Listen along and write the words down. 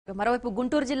మరోవైపు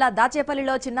గుంటూరు జిల్లా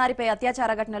దాచేపల్లిలో చిన్నారిపై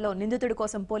అత్యాచార ఘటనలో నిందితుడి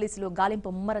కోసం పోలీసులు గాలింపు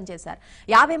ముమ్మరం చేశారు.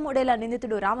 53 ఏళ్ల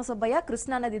నిందితుడు రామసుబ్బయ్య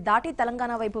కృష్ణానది దాటి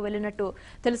తెలంగాణ వైపు వెళ్లినట్టు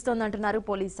తెలుస్తోందంటున్నారు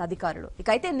పోలీసు అధికారులు.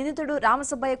 ఇకైతే నిందితుడు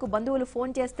రామసుబ్బయ్యకు బంధువులు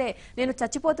ఫోన్ చేస్తే నేను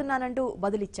చచ్చిపోతున్నానంటూ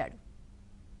బదులిచ్చాడు.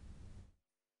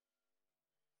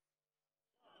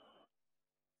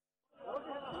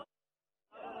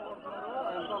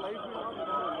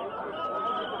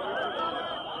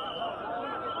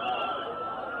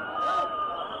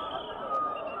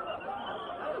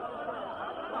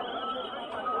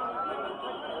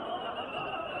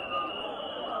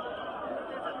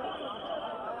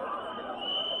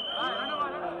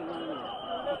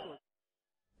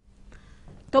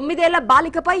 తొమ్మిదేళ్ల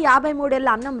బాలికపై 53 ఏళ్ల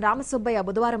అన్నం రామసుబ్బయ్య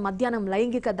బుధవారం మధ్యాహ్నం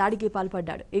లైంగిక దాడికి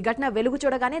పాల్పడ్డాడు. ఈ ఘటన వెలుగు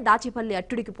చూడగానే దాచేపల్లి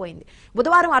అట్టుడికిపోయింది.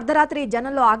 బుధవారం అర్ధరాత్రి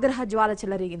జనంలో ఆగ్రహ జ్వాల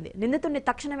చెలరేగింది. నిందితుడిని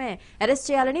తక్షణమే అరెస్ట్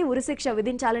చేయాలని, ఉరిశిక్ష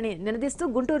విధించాలని నినదిస్తూ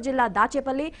గుంటూరు జిల్లా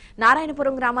దాచేపల్లి,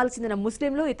 నారాయణపురం గ్రామాలకు చెందిన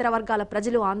ముస్లింలు, ఇతర వర్గాల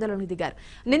ప్రజలు ఆందోళనకు దిగారు.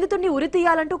 నిందితుడిని ఉరి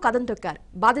తీయాలంటూ కదం తొక్కారు.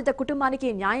 బాధిత కుటుంబానికి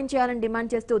న్యాయం చేయాలని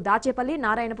డిమాండ్ చేస్తూ దాచేపల్లి,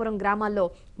 నారాయణపురం గ్రామాల్లో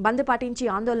బంద్ పాటించి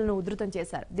ఆందోళనను ఉధృతం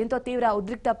చేశారు. దీంతో తీవ్ర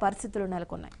ఉద్రిక్త పరిస్థితులు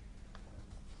నెలకొన్నాయి.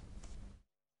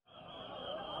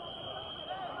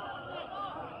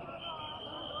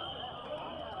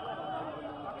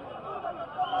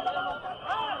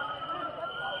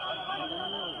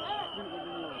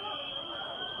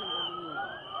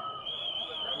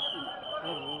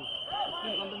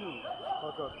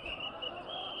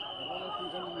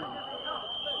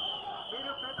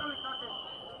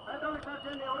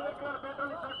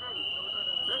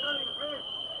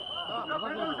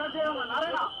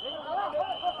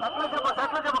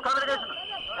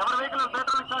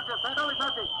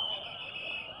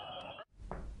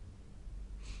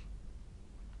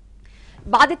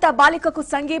 బాధిత బాలికకు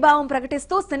సంఘీభావం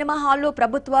ప్రకటిస్తూ సినిమా హాళ్లు,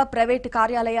 ప్రభుత్వ, ప్రైవేటు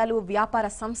కార్యాలయాలు, వ్యాపార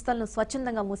సంస్థలను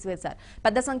స్వచ్ఛందంగా మూసివేశారు.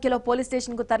 పెద్ద సంఖ్యలో పోలీస్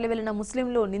స్టేషన్ కు తరలి వెళ్లిన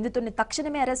ముస్లింలు నిందితుడిని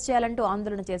తక్షణమే అరెస్ట్ చేయాలంటూ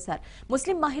ఆందోళన చేశారు.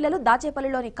 ముస్లిం మహిళలు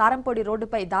దాచేపల్లిలోని కారంపొడి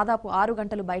రోడ్డుపై దాదాపు 6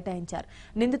 గంటలు బైఠాయించారు.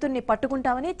 నిందితుడిని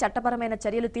పట్టుకుంటామని, చట్టపరమైన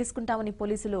చర్యలు తీసుకుంటామని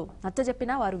పోలీసులు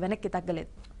నచ్చజెప్పినా వారు వెనక్కి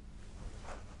తగ్గలేదు.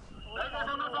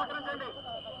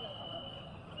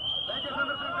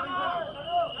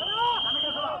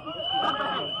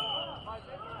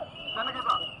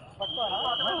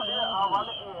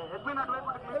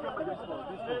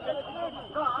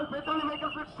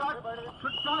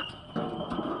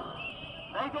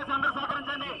 దయచేసి అందరూ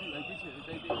సహకరించండి.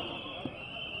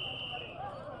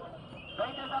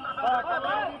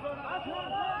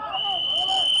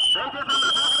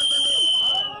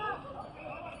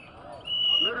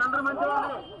 మీరందరూ మంచి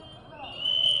వాళ్ళు,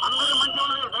 అందరూ మంచి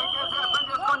వాళ్ళు. దయచేసి అర్థం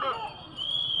చేసుకోండి.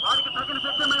 వారికి తగిన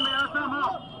శిక్ష మేము వేస్తాము.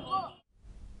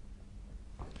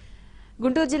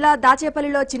 గుంటూరు జిల్లా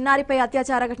దాచేపల్లిలో చిన్నారిపై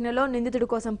అత్యాచార ఘటనలో నిందితుడి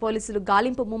కోసం పోలీసులు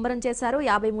గాలింపు ముమ్మరం చేశారు.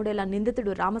 53 ఏళ్ల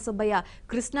నిందితుడు రామసుబ్బయ్య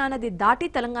కృష్ణానది దాటి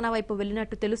తెలంగాణ వైపు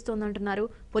వెళ్లినట్టు తెలుస్తోందంటున్నారు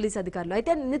పోలీసు అధికారులు.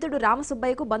 అయితే నిందితుడు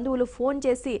రామసుబ్బయ్యకు బంధువులు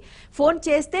ఫోన్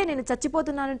చేస్తే నేను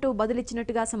చచ్చిపోతున్నానంటూ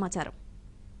బదులిచ్చినట్టుగా సమాచారం.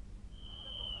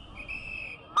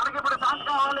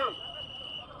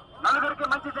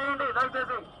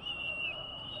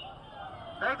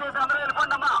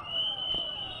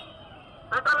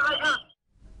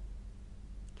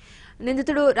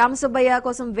 నిందితుడు రామసుబ్బయ్య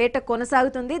కోసం వేట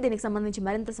కొనసాగుతుంది. దీనికి సంబంధించి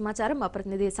మరింత సమాచారం మా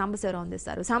ప్రతినిధి సాంబశివరావు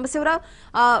అందిస్తారు. సాంబశివరావు,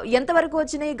 ఎంతవరకు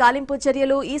వచ్చినాయి గాలింపు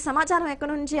చర్యలు? ఈ సమాచారం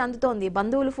ఎక్కడి నుంచి అందుతోంది?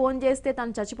 బంధువులు ఫోన్ చేస్తే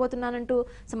తాను చచ్చిపోతున్నానంటూ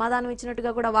సమాధానం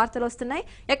ఇచ్చినట్టుగా కూడా వార్తలు వస్తున్నాయి.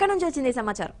 ఎక్కడి నుంచి వచ్చింది ఈ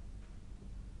సమాచారం?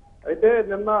 అయితే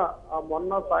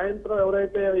మొన్న సాయంత్రం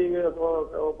ఎవరైతే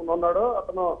ఉన్నాడో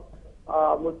అతను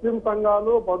ముస్లిం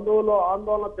సంఘాలు, బంధువులు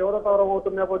ఆందోళన తీవ్రతరం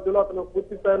అవుతున్న నేపథ్యంలో అతను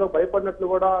పూర్తి స్థాయిలో భయపడినట్లు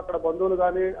కూడా అక్కడ బంధువులు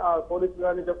గాని, పోలీసులు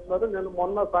గాని చెప్తున్నారు. నేను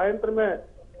మొన్న సాయంత్రమే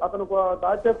అతను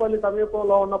దాచేపల్లి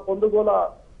సమీపంలో ఉన్న పొందుగోల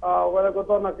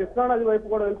కృష్ణానది వైపు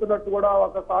కూడా వెళ్తున్నట్టు కూడా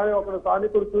ఒక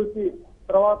స్థానికుడు చూసి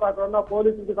తర్వాత అక్కడ ఉన్న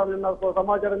పోలీసులకు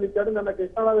సమాచారం ఇచ్చాడు. నిన్న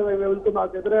కృష్ణానది వైపు వెళ్తూ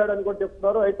నాకు ఎదురయ్యాడని కూడా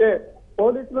చెప్తున్నారు. అయితే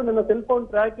పోలీసులు నిన్న సెల్ ఫోన్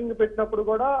ట్రాకింగ్ పెట్టినప్పుడు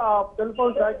కూడా ఆ సెల్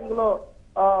ఫోన్ ట్రాకింగ్ లో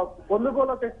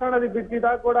పొందుగోల కృష్ణానది బ్రిడ్జి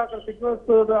దాకా కూడా అక్కడ సిగ్నల్స్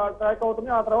ట్రాక్ అవుతుంది.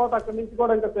 ఆ తర్వాత అక్కడి నుంచి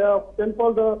కూడా ఇంకా సెల్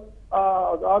ఫోన్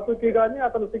ఆచూకీ కానీ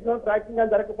అతను సిగ్నల్ ట్రాకింగ్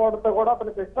కానీ జరగకపోవడంతో కూడా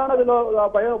అతను కృష్ణానదిలో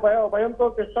భయంతో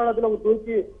కృష్ణానదిలో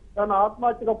దూకి తన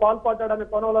ఆత్మహత్యకు పాల్పడ్డాడనే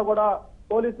కోణంలో కూడా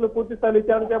పోలీసులు పూర్తి స్థాయి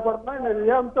విచారణ చేపడుతున్నాయి.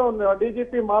 ఇదే అంశం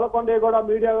డీజీపీ మాలకొండయ్య కూడా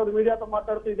మీడియాతో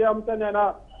మాట్లాడుతూ ఇదే అంశాన్ని ఆయన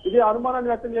ఇదే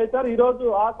అనుమానాన్ని వ్యక్తం చేశారు. ఈ రోజు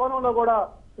ఆ కోణంలో కూడా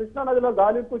కృష్ణానదిలో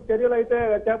గాలింపు చర్యలు అయితే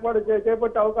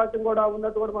చేపట్టే అవకాశం కూడా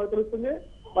ఉన్నట్టు కూడా మనకు తెలుస్తుంది.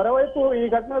 మరోవైపు ఈ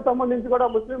ఘటనకు సంబంధించి కూడా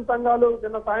ముస్లిం సంఘాలు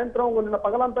నిన్న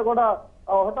పగలంతా కూడా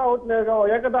హఠాహుటి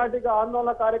ఏకదాటిగా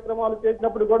ఆందోళన కార్యక్రమాలు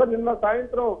చేసినప్పుడు కూడా నిన్న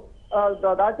సాయంత్రం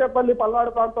దాచేపల్లి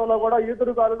పల్నాడు ప్రాంతంలో కూడా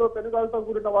ఈదురుగాలులు పెనుగాలుతో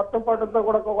కూడిన వర్షం పడడంతో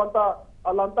కూడా కొంత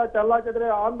వాళ్ళంతా చెల్లా చెదిరే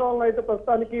ఆందోళన అయితే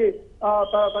ప్రస్తుతానికి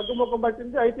తగ్గుముఖం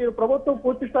పట్టింది. అయితే ప్రభుత్వం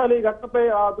పూర్తి స్థాయి ఘటనపై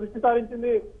దృష్టి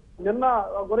సారించింది. నిన్న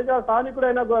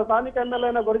స్థానిక ఎమ్మెల్యే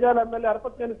అయిన గురజాల ఎమ్మెల్యే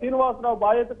అరపతినేని శ్రీనివాసరావు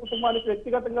బాధిత కుటుంబానికి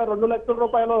వ్యక్తిగతంగా 2 లక్షల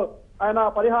రూపాయలు ఆయన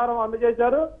పరిహారం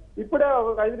అందజేశారు. ఇప్పుడే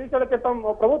 5 నిమిషాల క్రితం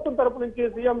ప్రభుత్వం తరపు నుంచి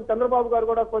సీఎం చంద్రబాబు గారు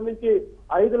కూడా స్పందించి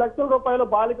 5 లక్షల రూపాయలు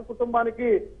బాలిక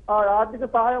కుటుంబానికి ఆర్థిక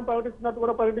సహాయం ప్రకటిస్తున్నట్టు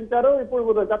కూడా ప్రకటించారు.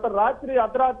 ఇప్పుడు గత రాత్రి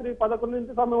అర్ధరాత్రి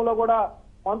 11 సమయంలో కూడా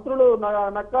మంత్రులు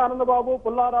నక్కా ఆనందబాబు,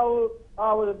 పుల్లారావు,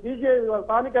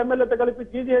 స్థానిక ఎమ్మెల్యేతో కలిపి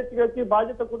జీజీహెచ్కి వచ్చి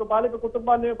బాలిక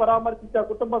కుటుంబాన్ని పరామర్శించే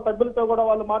కుటుంబ సభ్యులతో కూడా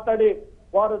వాళ్ళు మాట్లాడి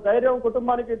వారు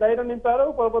కుటుంబానికి ధైర్యం నింపారు.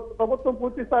 ప్రభుత్వం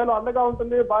పూర్తి స్థాయిలో అండగా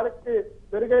ఉంటుంది, బాలికకి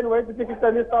మెరుగైన వైద్య చికిత్స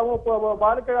అందిస్తాము,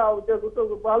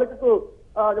 బాలికకు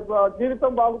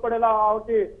జీవితం బాగుపడేలా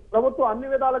ఆమెకి ప్రభుత్వం అన్ని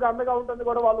విధాలుగా అండగా ఉంటుంది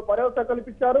కూడా వాళ్ళు భరోసా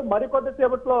కల్పించారు. మరికొద్ది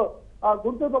సేపట్లో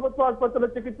గుంటూరు ప్రభుత్వ ఆసుపత్రిలో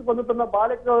చికిత్స పొందుతున్న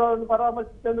బాలికలను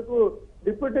పరామర్శించేందుకు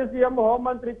డిప్యూటీ సీఎం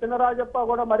హోంమంత్రి చినరాజప్ప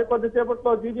కూడా మరికొద్ది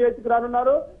సేపట్లో జీజీహెచ్కి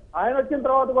రానున్నారు. ఆయన వచ్చిన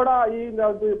తర్వాత కూడా ఈ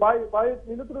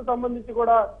నిందితులకు సంబంధించి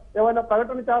కూడా ఏమైనా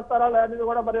ప్రకటన చేస్తారా లేదని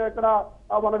కూడా మరి ఇక్కడ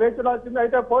మన వేచి చూడాల్సింది.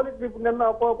 అయితే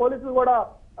పోలీసులు కూడా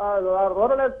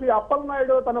రూరల్ ఎస్పీ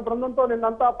అప్పలనాయుడు తన బృందంతో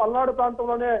నిన్నంతా పల్నాడు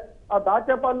ప్రాంతంలోనే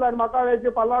దాచేపల్లి అని మకా వేసి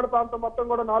పల్నాడు ప్రాంతం మొత్తం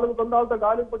కూడా 4 బృందాలతో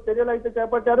గాలింపు చర్యలు అయితే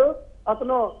చేపట్టారు.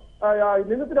 అతను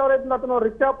నిందితుడు ఎవరైతే అతను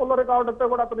రిక్షా పుల్లరు కావడంతో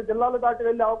కూడా అతను జిల్లాలు దాటి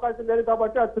వెళ్లే అవకాశం లేదు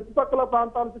కాబట్టి ఆ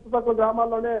చుట్టుపక్కల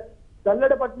గ్రామాల్లోనే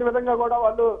జల్లెడ పట్టిన విధంగా కూడా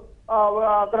వాళ్ళు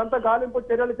అక్కడంతా గాలింపు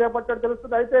చర్యలు చేపట్టాడు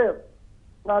తెలుస్తుంది. అయితే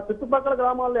చుట్టుపక్కల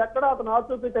గ్రామాల్లో ఎక్కడ అతను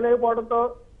ఆచూకీ తెలియకపోవడంతో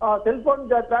సెల్ ఫోన్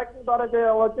ట్రాకింగ్ ద్వారా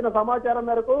వచ్చిన సమాచారం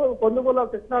మేరకు పొందుగుల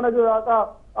కృష్ణానది దాకా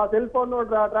ఆ సెల్ ఫోన్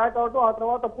ట్రాక్ అవటం, ఆ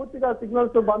తర్వాత పూర్తిగా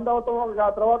సిగ్నల్స్ బంద్ అవటం, ఆ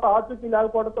తర్వాత ఆచూకీ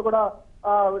లేకపోవడంతో కూడా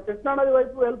కృష్ణానది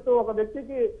వైపు వెళ్తూ ఒక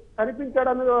వ్యక్తికి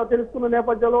కనిపించాడని తెలుసుకున్న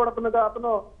నేపథ్యంలో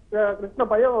అతను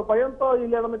భయంతో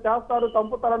వీళ్ళు ఏదైనా చేస్తారు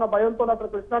చంపుతారన్న భయంతో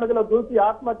అతను కృష్ణానదిలో దూకి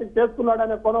ఆత్మహత్య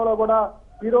చేసుకున్నాడనే కోణంలో కూడా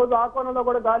ఈ రోజు ఆ కోణంలో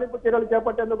కూడా గాలింపు చర్యలు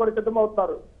చేపట్టేందుకు కూడా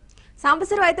సిద్ధమవుతున్నారు.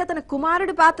 సాంబశివరావు, అయితే అతను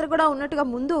కుమారుడి పాత్ర కూడా ఉన్నట్టుగా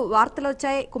ముందు వార్తలు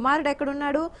వచ్చాయి. కుమారుడు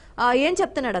ఎక్కడున్నాడు, ఏం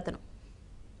చెప్తున్నాడు అతను?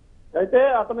 అయితే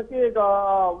అతనికి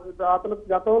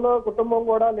గతంలో కుటుంబం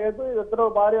కూడా లేదు. 2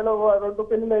 భార్యలు 2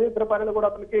 పెళ్లి 2 భార్యలు కూడా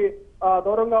అతనికి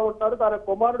దూరంగా ఉంటారు. తన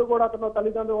కుమారుడు కూడా అతను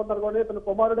తల్లిదండ్రులు ఉన్నారు కానీ అతని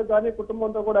కుమారుడు కానీ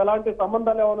కుటుంబంతో కూడా ఎలాంటి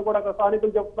సంబంధాలు ఏమని కూడా అక్కడ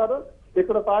స్థానికులు చెప్తున్నారు.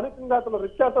 ఇక్కడ స్థానికంగా అతను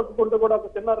రిక్షా తొక్కుకుంటూ కూడా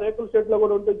ఒక చిన్న రేకుల షెడ్ లో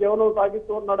కూడా ఉంటూ జీవనం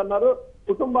సాగిస్తూ ఉన్నాడన్నారు.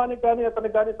 కుటుంబానికి కానీ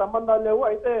అతనికి కానీ సంబంధాలు లేవు.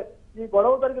 అయితే ఈ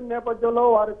గొడవ జరిగిన నేపథ్యంలో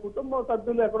వారి కుటుంబ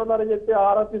సభ్యులు ఎక్కడున్నారని చెప్పి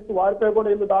ఆరా తీస్తూ వారిపై కూడా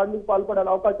వీళ్ళు దాడికి పాల్పడే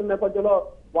అవకాశం నేపథ్యంలో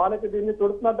వాళ్ళకి దీన్ని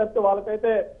తుడుతున్నారు తప్పితే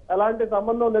వాళ్ళకైతే ఎలాంటి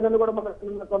సంబంధం లేదని కూడా మన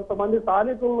కొంతమంది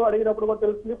స్థానికులు అడిగినప్పుడు కూడా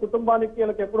తెలుస్తుంది. కుటుంబానికి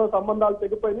వీళ్ళకి ఎప్పుడో సంబంధాలు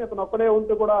తెగిపోయినాయి, అతను ఒక్కడే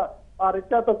ఉంటూ కూడా ఆ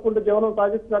రిక్షా తొక్కుంటూ జీవనం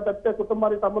సాగిస్తున్నారు తప్పితే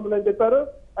కుటుంబానికి సంబంధం లేని చెప్పారు.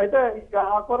 అయితే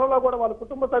ఆ కోణంలో కూడా వాళ్ళ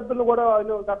కుటుంబ సభ్యులు కూడా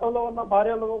గతంలో ఉన్న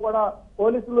భార్యలను కూడా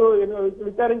పోలీసులు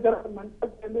విచారించారు.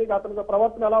 మంచి అతని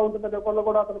ప్రవర్తన ఎలా ఉంటుందనే కోణంలో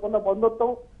కూడా అతనికి ఉన్న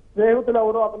బంధుత్వం, స్నేహితులు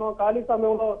ఎవరు, అతను ఖాళీ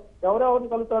సమయంలో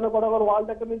ఎవరెవరిని కలుస్తారని కూడా వాళ్ళ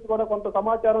దగ్గర నుంచి కూడా కొంత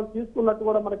సమాచారం తీసుకున్నట్టు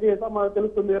కూడా మనకి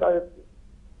తెలుస్తుంది.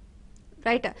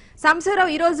 రైట్ సాంబశివరావు,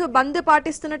 ఈ రోజు బంద్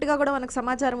పాటిస్తున్నట్టుగా కూడా మనకు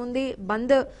సమాచారం ఉంది.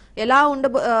 బంద్ ఎలా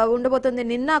ఉండబోతుంది?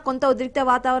 నిన్న కొంత ఉద్రిక్త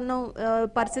వాతావరణం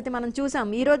పరిస్థితి మనం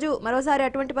చూసాం. ఈ రోజు మరోసారి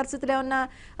అటువంటి పరిస్థితులు ఏమన్నా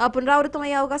పునరావృతం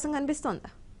అయ్యే అవకాశం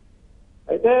కనిపిస్తోందా?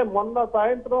 అయితే మొన్న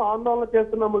సాయంత్రం ఆందోళన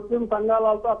చేస్తున్న ముస్లిం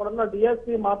సంఘాలతో అక్కడున్న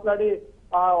డిఎస్పీ మాట్లాడి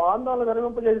ఆ ఆందోళన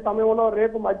విరమింపజేసే సమయంలో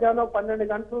రేపు మధ్యాహ్నం 12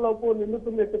 గంటల లోపు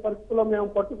నిందితున్న ఎట్టి పరిస్థితుల్లో మేము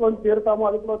పట్టుకొని చేరుతాము,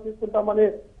 అదుపులో తీసుకుంటామని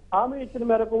హామీ ఇచ్చిన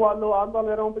మేరకు వాళ్ళు ఆందోళన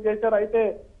విరమింపజేశారు. అయితే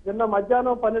నిన్న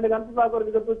మధ్యాహ్నం 12 గంటల దాకా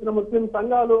ఎదురుచూసిన ముస్లిం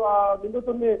సంఘాలు ఆ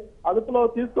నిందితుడిని అదుపులో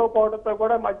తీసుకోకపోవడంతో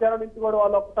కూడా మధ్యాహ్నం నుంచి కూడా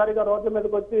వాళ్ళు ఒక్కసారిగా రోడ్ల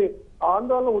మీదకి వచ్చి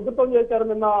ఆందోళన ఉధృతం చేశారు.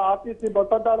 నిన్న ఆర్టీసీ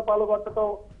బొత్తడ్డాలు పాల్గొట్టడం,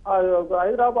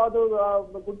 హైదరాబాద్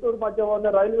గుంటూరు మధ్య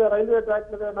ఉన్న రైల్వే ట్రాక్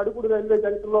మీద నడుపుడు రైల్వే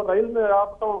జంక్షన్ లో రైలుని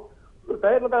ఆపటం,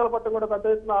 టైర్లు తగలపట్టడం కూడా పెద్ద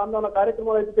ఎత్తున ఆందోళన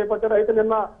కార్యక్రమాలు అయితే చేపట్టారు. అయితే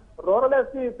నిన్న రూరల్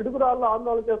ఎస్పీ పిడుగురాల్లో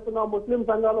ఆందోళన చేస్తున్న ముస్లిం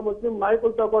సంఘాలు ముస్లిం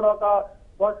నాయకులతో కూడా ఒక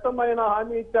స్పష్టమైన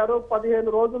హామీ ఇచ్చారు.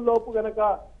 15 రోజుల్లోపు గనక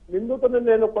నిందితుని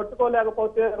నేను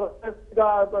పట్టుకోలేకపోతే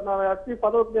ఎస్పీ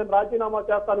పదవికి నేను రాజీనామా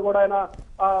చేస్తాను కూడా ఆయన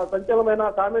సంచలనమైన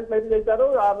కామెంట్లు అయితే చేశారు.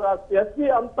 ఎస్పీ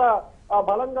అంతా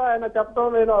బలంగా ఆయన చెప్పడం,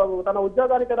 నేను తన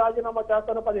ఉద్యోగానికి రాజీనామా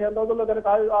చేస్తాను 15 రోజుల్లో కనుక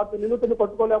నిందితుని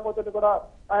పట్టుకోలేకపోతే కూడా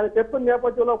ఆయన చెప్పిన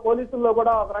నేపథ్యంలో పోలీసుల్లో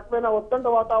కూడా ఒక రకమైన ఉత్కంఠ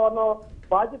వాతావరణం,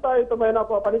 బాధ్యతాయుతమైన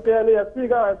పని చేయాలి,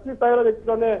 ఎస్పీ స్థాయిలో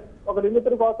వ్యక్తిలోనే ఒక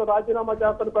నిందితుడి కోసం రాజీనామా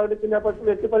చేస్తాను ప్రకటించిన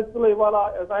నేపథ్యంలో ఎట్టి పరిస్థితుల్లో ఇవాళ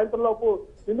సాయంత్రం లోపు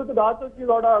నిందితుడు ఆచూకీ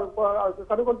కూడా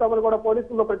కనుగొంటామని కూడా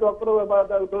పోలీసుల్లో ప్రతి ఒక్కరూ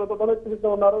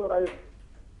ఉన్నారు.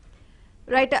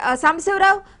 రైట్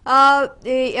సాంబశివరావు,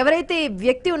 ఎవరైతే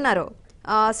వ్యక్తి ఉన్నారో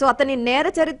సో అతని నేర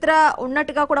చరిత్ర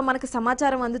ఉన్నట్టుగా కూడా మనకు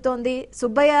సమాచారం అందుతోంది.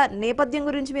 సుబ్బయ్య నేపథ్యం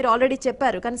గురించి మీరు ఆల్రెడీ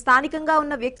చెప్పారు, కానీ స్థానికంగా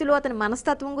ఉన్న వ్యక్తులు అతని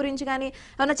మనస్తత్వం గురించి కానీ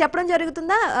ఏమైనా చెప్పడం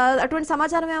జరుగుతుందా? అటువంటి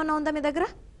సమాచారం ఏమైనా ఉందా మీ దగ్గర?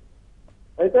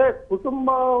 అయితే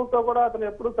కుటుంబంతో కూడా అతను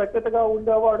ఎప్పుడు సఖ్యతగా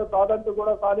ఉండేవాడు కాదంటూ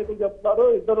కూడా స్థానికులు చెప్తున్నారు.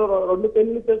 ఇద్దరు 2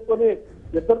 పెళ్లి చేసుకుని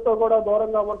ఇద్దరితో కూడా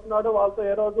దూరంగా ఉంటున్నాడు. వాళ్ళతో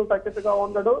ఏ రోజు సఖ్యతగా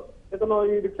ఉండడు. ఇతను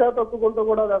ఈ రిక్షా తొక్కుకుంటూ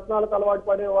కూడా వ్యసనాలకు అలవాటు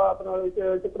పడి అతను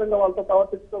చిత్రంగా వాళ్ళతో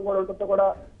ప్రవర్తించడం కూడా ఉంటుందో కూడా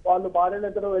వాళ్ళు భార్యను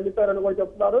ఇద్దరు వెళ్ళిపోయారని కూడా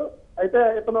చెప్తున్నారు. అయితే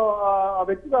ఇతను ఆ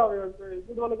వ్యక్తిగా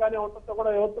ఇండివిజువల్గానే ఉండటంతో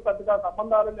కూడా ఎవరితో పెద్దగా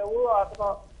సంబంధాలు లేవు. అతను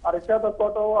ఆ రిక్షా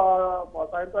తక్కువటం,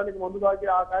 సాయంత్రానికి ముందు దాకి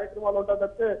ఆ కార్యక్రమాలు ఉంటాయి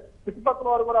తప్పితే చుట్టుపక్కల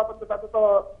వారు కూడా అతను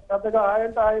పెద్దగా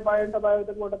బాయంట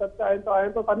విధంగా ఉంటుంది తప్పితే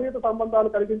ఆయనతో సన్నిహిత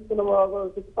సంబంధాలు కలిగించుకున్న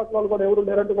చుట్టుపక్కల వాళ్ళు కూడా ఎవరు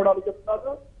లేరంటూ కూడా వాళ్ళు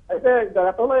చెప్తున్నారు. అయితే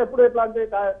గతంలో ఎప్పుడు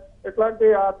ఇట్లాంటి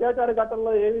అత్యాచార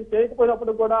ఘటనలో ఏమి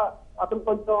చేయకపోయినప్పుడు కూడా అతను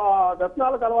కొంచెం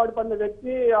వ్యసనాలకు అలవాటు పడిన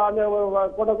వ్యక్తి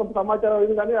కూడా కొంత సమాచారం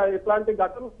అయింది. కానీ ఇట్లాంటి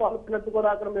ఘటనలు పాల్గొన్నట్టు కూడా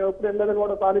అక్కడ మేము ఎప్పుడు వెళ్ళలేదని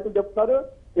కూడా స్థానికులు చెప్తున్నారు.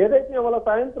 ఏదైతే వాళ్ళ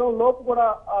సాయంత్రం లోపు కూడా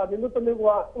నిందితుల్ని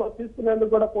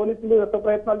తీసుకునేందుకు కూడా పోలీసులు ఎంతో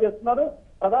ప్రయత్నాలు చేస్తున్నారు.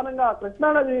 ప్రధానంగా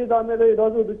కృష్ణానది దాని మీద ఈ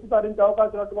రోజు దృష్టి సారించే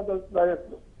అవకాశం ఉన్నట్టుగా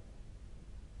తెలుస్తుంది.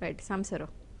 Right సాంసరో,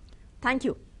 thank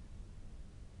you.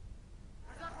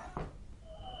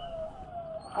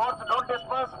 Don't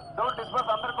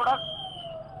disperse అందరూ కూడా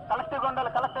కలెక్టివ్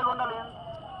ఉండాలి.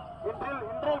 In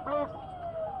drill please.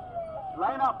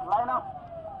 Line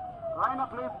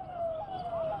up please.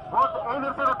 Both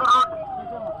either side of the road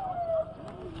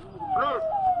please.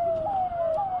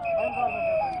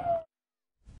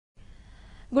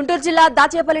 Guntur జిల్లా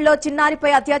దాచేపల్లిలో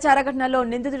చిన్నారిపై అత్యాచార ఘటనలో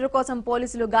నిందితుడి కోసం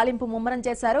పోలీసులు గాలింపు ముమ్మరం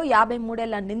చేశారు. 53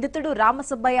 ఏళ్ల నిందితుడు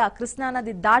రామసుబ్బయ్య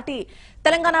కృష్ణానది దాటి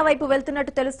తెలంగాణ వైపు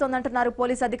వెళ్తున్నట్టు తెలుస్తోందంటున్నారు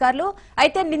పోలీసు అధికారులు.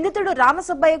 అయితే నిందితుడు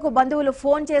రామసుబ్బయ్యకు బంధువులు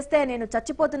ఫోన్ చేస్తే నేను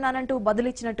చచ్చిపోతున్నానంటూ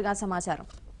బదులిచ్చినట్టుగా సమాచారం.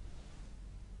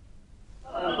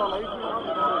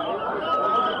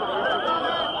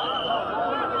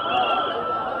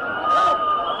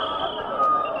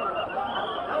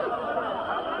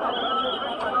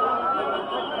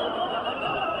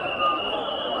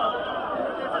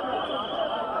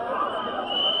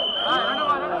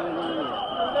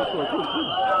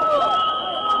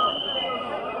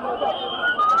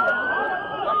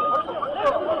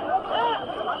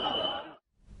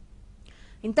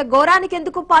 ఇంత ఘోరానికి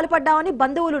ఎందుకు పాల్పడ్డామని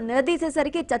బంధువులు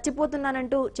నిలదీసేసరికి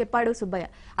చచ్చిపోతున్నానంటూ చెప్పాడు సుబ్బయ్య.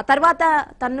 ఆ తర్వాత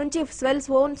తన నుంచి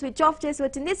ఫోన్ స్విచ్ ఆఫ్ చేసి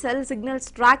వచ్చింది. సెల్ సిగ్నల్స్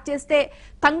ట్రాక్ చేస్తే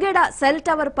తంగేడ సెల్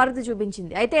టవర్ పరిధి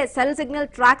చూపించింది. అయితే సెల్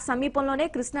సిగ్నల్ ట్రాక్ సమీపంలోనే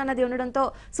కృష్ణానది ఉండడంతో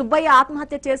సుబ్బయ్య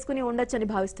ఆత్మహత్య చేసుకుని ఉండొచ్చని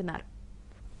భావిస్తున్నారు.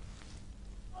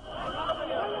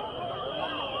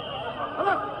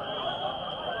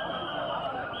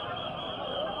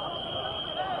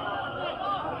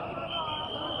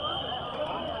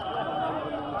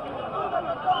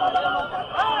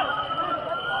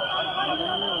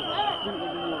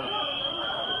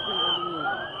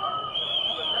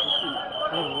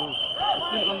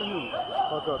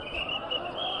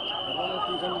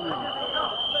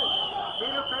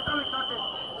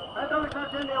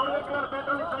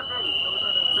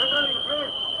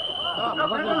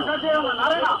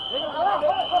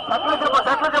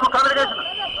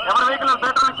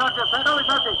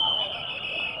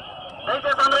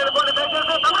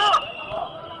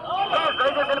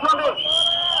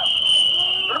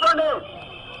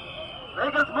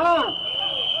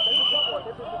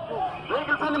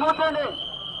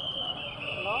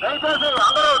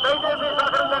 దయచేసి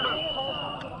సహకరించండి.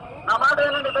 నా మాట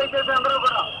ఏంటండి, దయచేసి అందరూ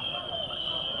కూడా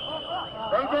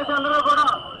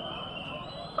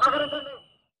సహకరించండి.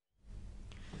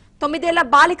 9 ఏళ్ల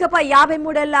బాలికపై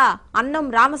 53 ఏళ్ల అన్నం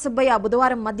రామసుబ్బయ్య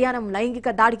బుధవారం మధ్యాహ్నం లైంగిక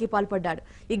దాడికి పాల్పడ్డాడు.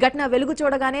 ఈ ఘటన వెలుగు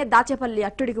చూడగానే దాచేపల్లి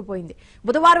అట్టుడికిపోయింది.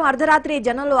 బుధవారం అర్ధరాత్రి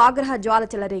జనంలో ఆగ్రహ జ్వాల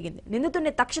చెలరేగింది.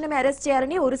 నిందితుడిని తక్షణమే అరెస్ట్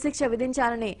చేయాలని, ఉరిశిక్ష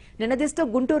విధించాలని నినదిస్తూ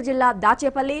గుంటూరు జిల్లా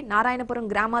దాచేపల్లి, నారాయణపురం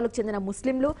గ్రామాలకు చెందిన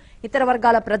ముస్లింలు, ఇతర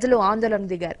వర్గాల ప్రజలు ఆందోళన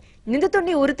దిగారు.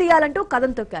 నిందితుడిని ఉరితీయాలంటూ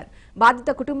కదం తొక్కారు. బాధిత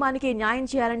కుటుంబానికి న్యాయం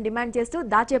చేయాలని డిమాండ్ చేస్తూ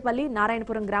దాచేపల్లి,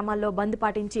 నారాయణపురం గ్రామాల్లో బంద్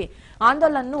పాటించి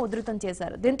ఆందోళనను ఉధృతం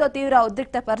చేశారు. దీంతో తీవ్ర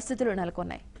ఉద్రిక్త పరిస్థితులు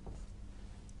నెలకొన్నాయి.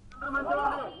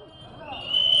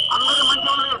 అందరూ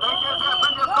మంచివాళ్ళే, దయచేసి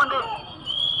అర్థం చేసుకోండి.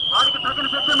 వారికి తగిన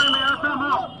శిక్ష మేము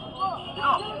వేస్తాము.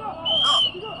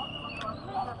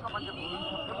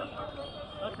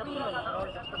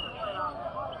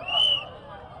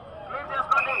 క్లీన్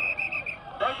చేసుకోండి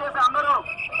దయచేసి అందరూ.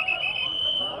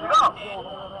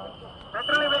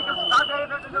 పెట్రోల్ వెహికల్స్ స్టార్ట్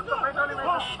అయ్యేటట్టు చూస్తూ పెట్రోల్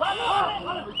వెహికల్స్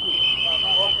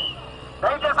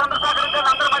దయచేసి అందరూ సహకరించండి.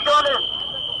 అందరూ మంచివాళ్ళే,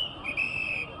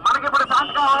 మనకి ఇప్పుడు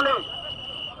శాంతి కావాలి.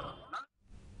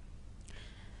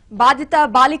 బాధిత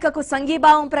బాలికకు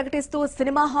సంఘీభావం ప్రకటిస్తూ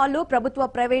సినిమా హాళ్లు, ప్రభుత్వ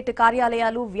ప్రైవేటు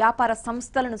కార్యాలయాలు, వ్యాపార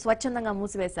సంస్థలను స్వచ్ఛందంగా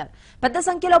మూసివేశారు. పెద్ద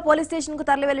సంఖ్యలో పోలీస్ స్టేషన్ కు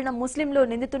తరలి వెళ్లిన ముస్లింలు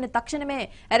నిందితుడిని తక్షణమే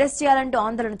అరెస్ట్ చేయాలంటూ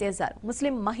ఆందోళన చేశారు.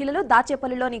 ముస్లిం మహిళలు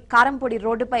దాచేపల్లిలోని కారంపొడి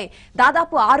రోడ్డుపై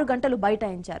దాదాపు 6 గంటలు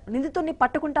బైఠాయించారు. నిందితుడిని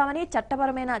పట్టుకుంటామని,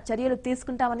 చట్టపరమైన చర్యలు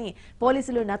తీసుకుంటామని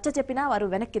పోలీసులు నచ్చచెప్పినా వారు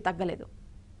వెనక్కి తగ్గలేదు.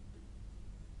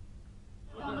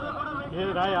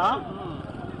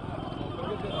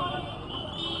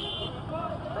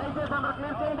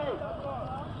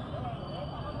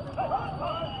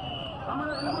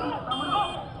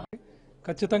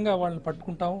 ఖచ్చితంగా వాళ్ళని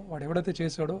పట్టుకుంటాం. వాడు ఎవడైతే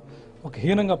చేశాడో ఒక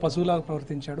హీనంగా పశువులాగా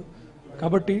ప్రవర్తించాడు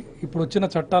కాబట్టి ఇప్పుడు వచ్చిన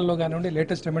చట్టాల్లో కానివ్వండి,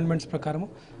 లేటెస్ట్ అమెండ్మెంట్స్ ప్రకారం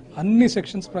అన్ని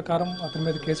సెక్షన్స్ ప్రకారం అతని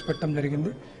మీద కేసు పెట్టడం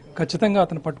జరిగింది. ఖచ్చితంగా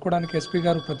అతను పట్టుకోవడానికి ఎస్పీ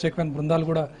గారు ప్రత్యేకమైన బృందాలు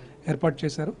కూడా ఏర్పాటు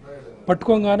చేశారు.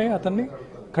 పట్టుకోగానే అతన్ని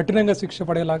కఠినంగా శిక్ష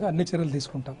పడేలాగా అన్ని చర్యలు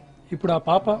తీసుకుంటాం. ఇప్పుడు ఆ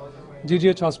పాప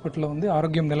జీజీహెచ్ హాస్పిటల్లో ఉంది,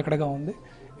 ఆరోగ్యం నిలకడగా ఉంది.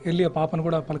 వెళ్ళి ఆ పాపను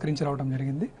కూడా పలకరించి రావడం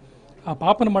జరిగింది. ఆ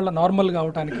పాపను మళ్ళీ నార్మల్గా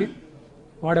అవడానికి,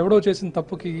 వాడెవడో చేసిన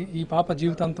తప్పుకి ఈ పాప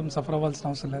జీవితాంతం సఫర్ అవ్వాల్సిన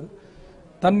అవసరం లేదు.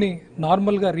 తన్ని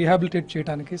నార్మల్గా రీహాబిలిటేట్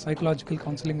చేయడానికి సైకలాజికల్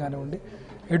కౌన్సిలింగ్ కానివ్వండి,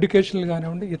 ఎడ్యుకేషనల్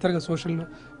కానివ్వండి, ఇతర సోషల్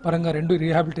పరంగా రెండు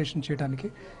రీహాబిలిటేషన్ చేయడానికి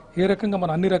ఏ రకంగా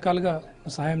మనం అన్ని రకాలుగా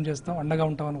సహాయం చేస్తాం, అండగా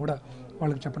ఉంటామని కూడా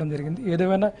వాళ్ళకి చెప్పడం జరిగింది.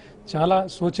 ఏదేమైనా చాలా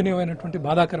శోచనీయమైనటువంటి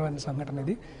బాధాకరమైన సంఘటన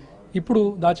ఇది. ఇప్పుడు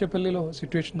దాచేపల్లిలో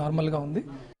సిచ్యువేషన్ నార్మల్గా ఉంది.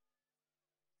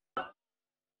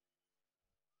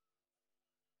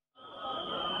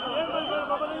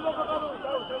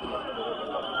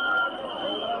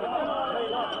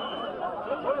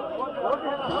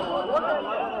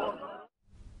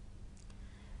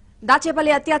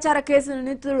 దాచేపల్లి అత్యాచార కేసు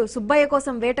నిందితుడు సుబ్బయ్య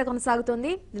కోసం వేట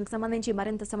కొనసాగుతోంది. దీనికి సంబంధించి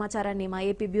మరింత సమాచారాన్ని మా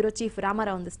ఏపీ బ్యూరో చీఫ్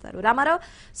రామారావు అందిస్తారు. రామారావు,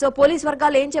 సో పోలీస్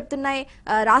వర్గాలు ఏం చెప్తున్నాయి?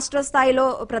 రాష్ట్ర స్థాయిలో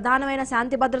ప్రధానమైన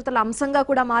శాంతి భద్రతల అంశంగా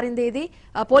కూడా మారింది ఇది.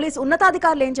 పోలీస్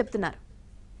ఉన్నతాధికారులు ఏం చెప్తున్నారు?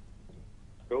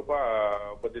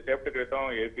 కొద్దిసేపటి క్రితం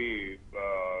ఏపీ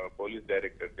పోలీస్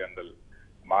డైరెక్టర్ జనరల్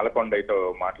మాలకొండతో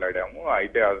మాట్లాడాము.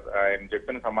 అయితే ఆయన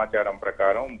చెప్పిన సమాచారం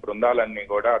ప్రకారం బృందాలన్నీ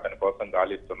కూడా అతని కోసం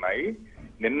గాలిస్తున్నాయి.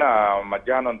 నిన్న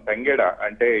మధ్యాహ్నం తంగెడ,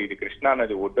 అంటే ఇది కృష్ణా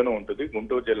నది ఒడ్డున ఉంటుంది,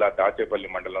 గుంటూరు జిల్లా దాచేపల్లి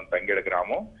మండలం తంగెడ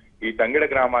గ్రామం. ఈ తంగెడ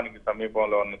గ్రామానికి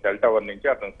సమీపంలో ఉన్న సెల్ టవర్ నుంచి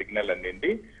అతను సిగ్నల్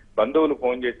అందింది. బంధువులు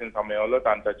ఫోన్ చేసిన సమయంలో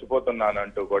తాను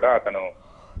చచ్చిపోతున్నానంటూ కూడా అతను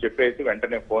చెప్పేసి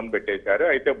వెంటనే ఫోన్ పెట్టేశారు.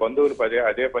 అయితే బంధువులు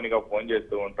అదే పనిగా ఫోన్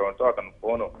చేస్తూ ఉండటంతో అతను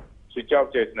ఫోను స్విచ్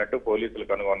ఆఫ్ చేసినట్టు పోలీసులు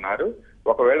కనుగొన్నారు.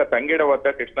 ఒకవేళ తంగెడ వద్ద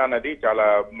కృష్ణా నది చాలా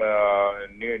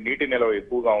నీటి నిల్వ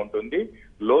ఎక్కువగా ఉంటుంది,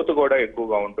 లోతు కూడా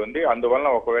ఎక్కువగా ఉంటుంది. అందువలన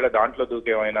ఒకవేళ దాంట్లో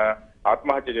దూకేమైనా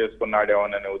ఆత్మహత్య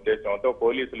చేసుకున్నాడేమోననే ఉద్దేశంతో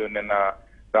పోలీసులు నిన్న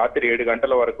రాత్రి 7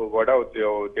 గంటల వరకు కూడా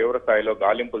తీవ్ర స్థాయిలో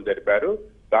గాలింపులు జరిపారు.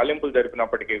 గాలింపులు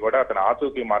జరిపినప్పటికీ కూడా అతను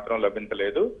ఆచూకీ మాత్రం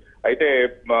లభించలేదు. అయితే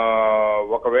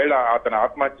ఒకవేళ అతను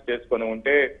ఆత్మహత్య చేసుకుని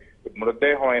ఉంటే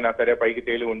మృతదేహం అయినా సరే పైకి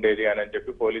తేలి ఉండేది అని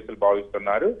చెప్పి పోలీసులు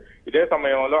భావిస్తున్నారు. ఇదే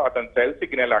సమయంలో అతని సెల్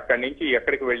సిగ్నల్ అక్కడి నుంచి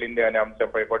ఎక్కడికి వెళ్ళింది అనే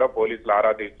అంశంపై కూడా పోలీసులు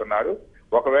ఆరా తీస్తున్నారు.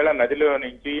 ఒకవేళ నదిలో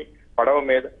నుంచి పడవ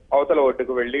మీద అవతల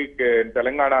ఒడ్డుకు వెళ్లి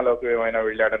తెలంగాణలోకి ఏమైనా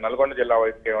వెళ్ళాడా, నల్గొండ జిల్లా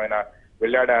వైపుకి ఏమైనా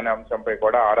వెళ్ళాడా అనే అంశంపై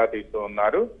కూడా ఆరా తీస్తూ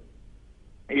ఉన్నారు.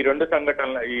 ఈ రెండు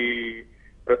సంఘటనలు, ఈ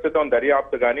ప్రస్తుతం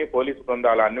దర్యాప్తు గాని పోలీసు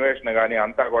బృందాల అన్వేషణ గాని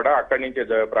అంతా కూడా అక్కడి నుంచే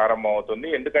ప్రారంభం అవుతుంది.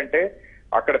 ఎందుకంటే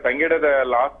అక్కడ తంగెడ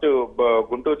లాస్ట్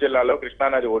గుంటూరు జిల్లాలో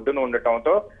కృష్ణానది ఒడ్డున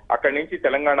ఉండటంతో అక్కడి నుంచి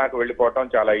తెలంగాణకు వెళ్లిపోవటం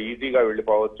చాలా ఈజీగా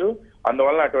వెళ్లిపోవచ్చు.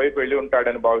 అందువల్ల అటువైపు వెళ్లి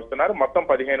ఉంటాడని భావిస్తున్నారు. మొత్తం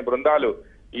 15 బృందాలు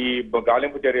ఈ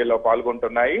గాలింపు చర్యల్లో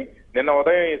పాల్గొంటున్నాయి. నిన్న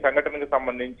ఉదయం ఈ సంఘటనకు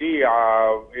సంబంధించి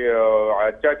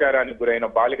అత్యాచారానికి గురైన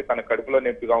బాలిక తన కడుపులో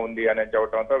నొప్పిగా ఉంది అని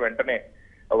చెప్పడంతో వెంటనే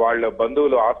వాళ్ళ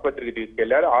బంధువులు ఆసుపత్రికి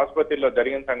తీసుకెళ్లారు. ఆసుపత్రిలో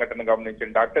జరిగిన సంఘటన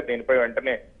గమనించిన డాక్టర్ దీనిపై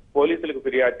వెంటనే పోలీసులకు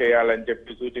ఫిర్యాదు చేయాలని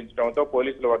చెప్పి సూచించడంతో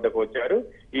పోలీసుల వద్దకు వచ్చారు.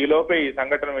 ఈ లోపే ఈ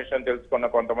సంఘటన విషయం తెలుసుకున్న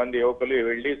కొంతమంది యువకులు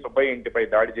వెళ్లి సుబ్బయ్య ఇంటిపై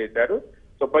దాడి చేశారు.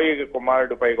 సుబ్బయ్య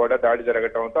కుమారుడిపై కూడా దాడి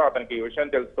జరగటంతో అతనికి ఈ విషయం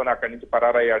తెలుసుకుని అక్కడి నుంచి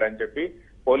పరారయ్యాడని చెప్పి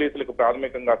పోలీసులకు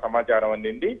ప్రాథమికంగా సమాచారం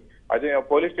అందింది. అదే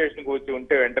పోలీస్ స్టేషన్ కు వచ్చి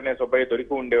ఉంటే వెంటనే సుబ్బయ్య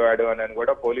దొరికి ఉండేవాడు అని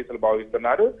కూడా పోలీసులు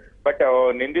భావిస్తున్నారు. బట్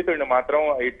నిందితుడిని మాత్రం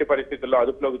ఎట్టి పరిస్థితుల్లో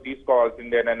అదుపులోకి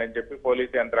తీసుకోవాల్సిందేనని చెప్పి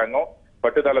పోలీసు యంత్రాంగం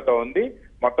పట్టుదలతో ఉంది.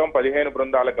 మొత్తం 15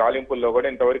 బృందాల గాలింపుల్లో కూడా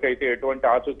ఇంతవరకు అయితే ఎటువంటి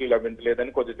ఆచూకీ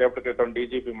లభించలేదని కొద్దిసేపటి క్రితం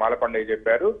డీజీపీ మాలకొండ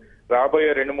చెప్పారు. రాబోయే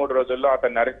 2-3 రోజుల్లో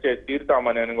అతన్ని అరెస్ట్ చేసి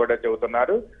తీరుతామని కూడా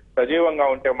చెబుతున్నారు. సజీవంగా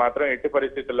ఉంటే మాత్రం ఎట్టి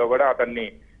పరిస్థితుల్లో కూడా అతన్ని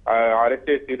అరెస్ట్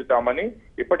చేసి తీరుతామని,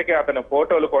 ఇప్పటికే అతని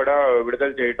ఫోటోలు కూడా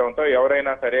విడుదల చేయడంతో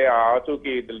ఎవరైనా సరే ఆ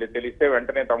ఆచూకీ తెలిస్తే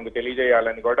వెంటనే తమకు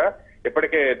తెలియజేయాలని కూడా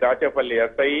ఇప్పటికే దాచేపల్లి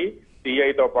ఎస్ఐ,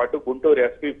 సిఐతో పాటు గుంటూరు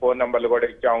ఎస్పీ ఫోన్ నంబర్లు కూడా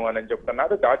ఇచ్చాము అని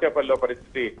చెప్తున్నారు. దాచేపల్లిలో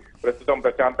పరిస్థితి ప్రస్తుతం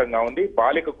ప్రశాంతంగా ఉంది.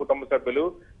 బాలిక కుటుంబ సభ్యులు,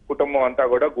 కుటుంబం అంతా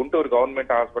కూడా గుంటూరు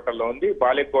గవర్నమెంట్ హాస్పిటల్లో ఉంది.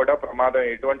 బాలిక కూడా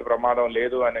ఎటువంటి ప్రమాదం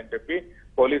లేదు అని చెప్పి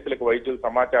పోలీసులకు వైద్యులు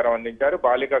సమాచారం అందించారు.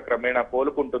 బాలిక క్రమేణా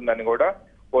కోలుకుంటుందని కూడా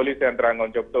పోలీసు యంత్రాంగం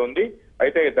చెప్తోంది.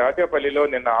 అయితే దాచేపల్లిలో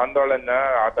నిన్న ఆందోళన,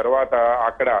 ఆ తర్వాత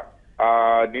అక్కడ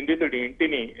నిందితుడి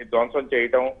ఇంటిని ధ్వంసం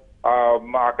చేయటం,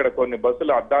 అక్కడ కొన్ని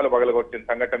బస్సులు అద్దాలు పగలగొట్టిన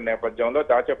సంఘటన నేపథ్యంలో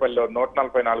దాచేపల్లిలో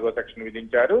 144వ సెక్షన్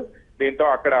విధించారు. దీంతో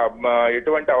అక్కడ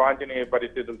ఎటువంటి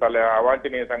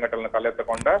అవాంఛనీయ సంఘటనలు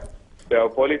తలెత్తకుండా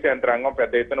పోలీసు యంత్రాంగం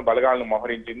పెద్ద ఎత్తున బలగాలను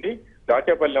మోహరించింది.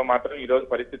 దాచేపల్లిలో మాత్రం ఈ రోజు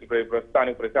పరిస్థితి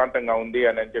ప్రస్తుతానికి ప్రశాంతంగా ఉంది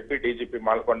అని చెప్పి డీజీపీ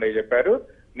మాలకొండయ్య చెప్పారు.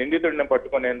 నిందితుడిని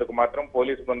పట్టుకునేందుకు మాత్రం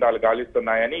పోలీసు బృందాలు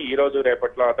గాలిస్తున్నాయని, ఈ రోజు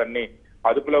రేపట్లో అతన్ని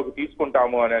అదుపులోకి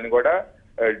తీసుకుంటాము అని కూడా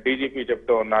డీజీపీ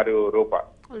చెప్తూ ఉన్నారు. రూప.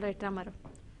 All right, Ramaru.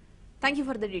 Thank you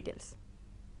for the details.